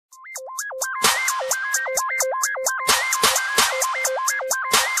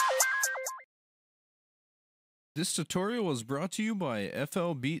This tutorial was brought to you by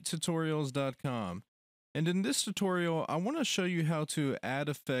flbeattutorials.com. And in this tutorial, I want to show you how to add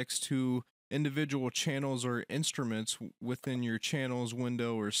effects to individual channels or instruments within your channels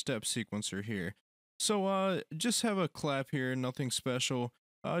window or step sequencer here. So just have a clap here, nothing special,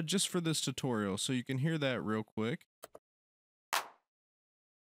 just for this tutorial, so you can hear that real quick.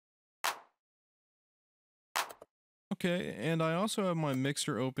 Okay, and I also have my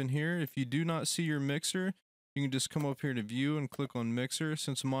mixer open here. If you do not see your mixer, you can just come up here to view and click on mixer.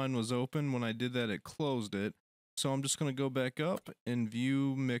 Since mine was open, when I did that, it closed it. So I'm just going to go back up and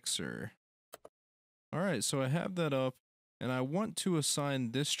view mixer. Alright, so I have that up, and I want to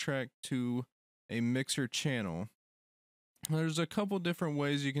assign this track to a mixer channel. There's a couple different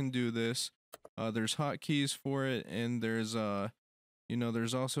ways you can do this. There's hotkeys for it, and there's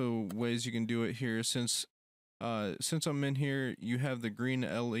there's also ways you can do it here. Since I'm in here, you have the green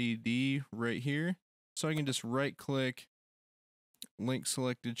LED right here. So I can just right click, link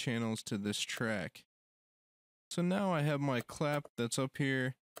selected channels to this track. So now I have my clap that's up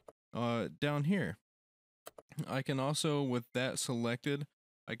here, down here. I can also, with that selected,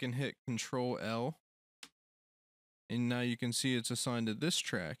 I can hit Control L. And now you can see it's assigned to this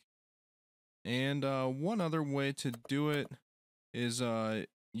track. And one other way to do it is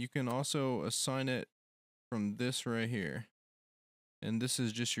you can also assign it from this right here. And this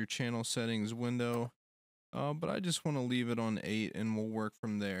is just your channel settings window. But I just want to leave it on 8 and we'll work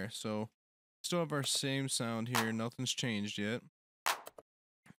from there. So still have our same sound here, nothing's changed yet.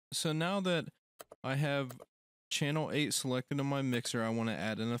 So now that I have channel 8 selected on my mixer, I want to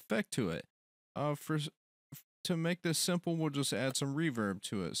add an effect to it. To make this simple, we'll just add some reverb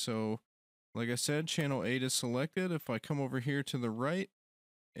to it. So like I said, channel 8 is selected. If I come over here to the right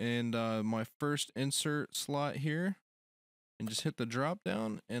and my first insert slot here, and just hit the drop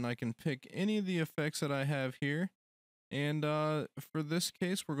down, and I can pick any of the effects that I have here. And for this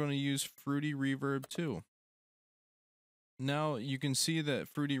case, we're going to use Fruity Reverb 2. Now you can see that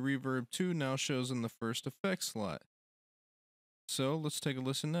Fruity Reverb 2 now shows in the first effect slot. So let's take a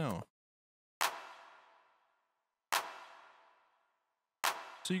listen now.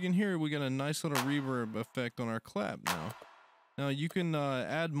 So you can hear we got a nice little reverb effect on our clap now. Now you can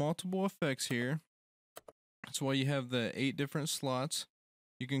add multiple effects here. That's why you have the 8 different slots.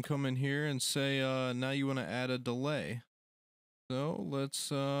 You can come in here and say now you want to add a delay. So let's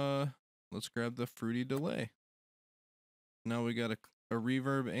grab the Fruity delay. Now we got a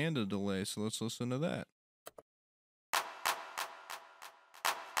reverb and a delay, so let's listen to that.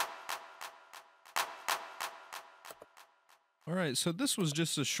 Alright, so this was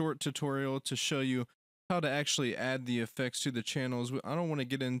just a short tutorial to show you how to actually add the effects to the channels. I don't want to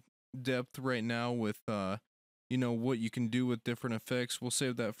get in depth right now with what you can do with different effects. We'll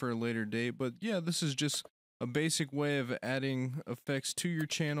save that for a later date. But yeah, this is just a basic way of adding effects to your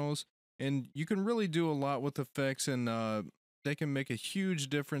channels. And you can really do a lot with effects, and they can make a huge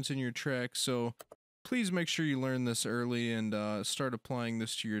difference in your track. So please make sure you learn this early and start applying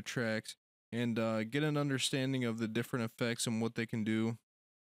this to your tracks, and get an understanding of the different effects and what they can do,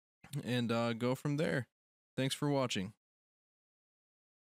 and go from there. Thanks for watching.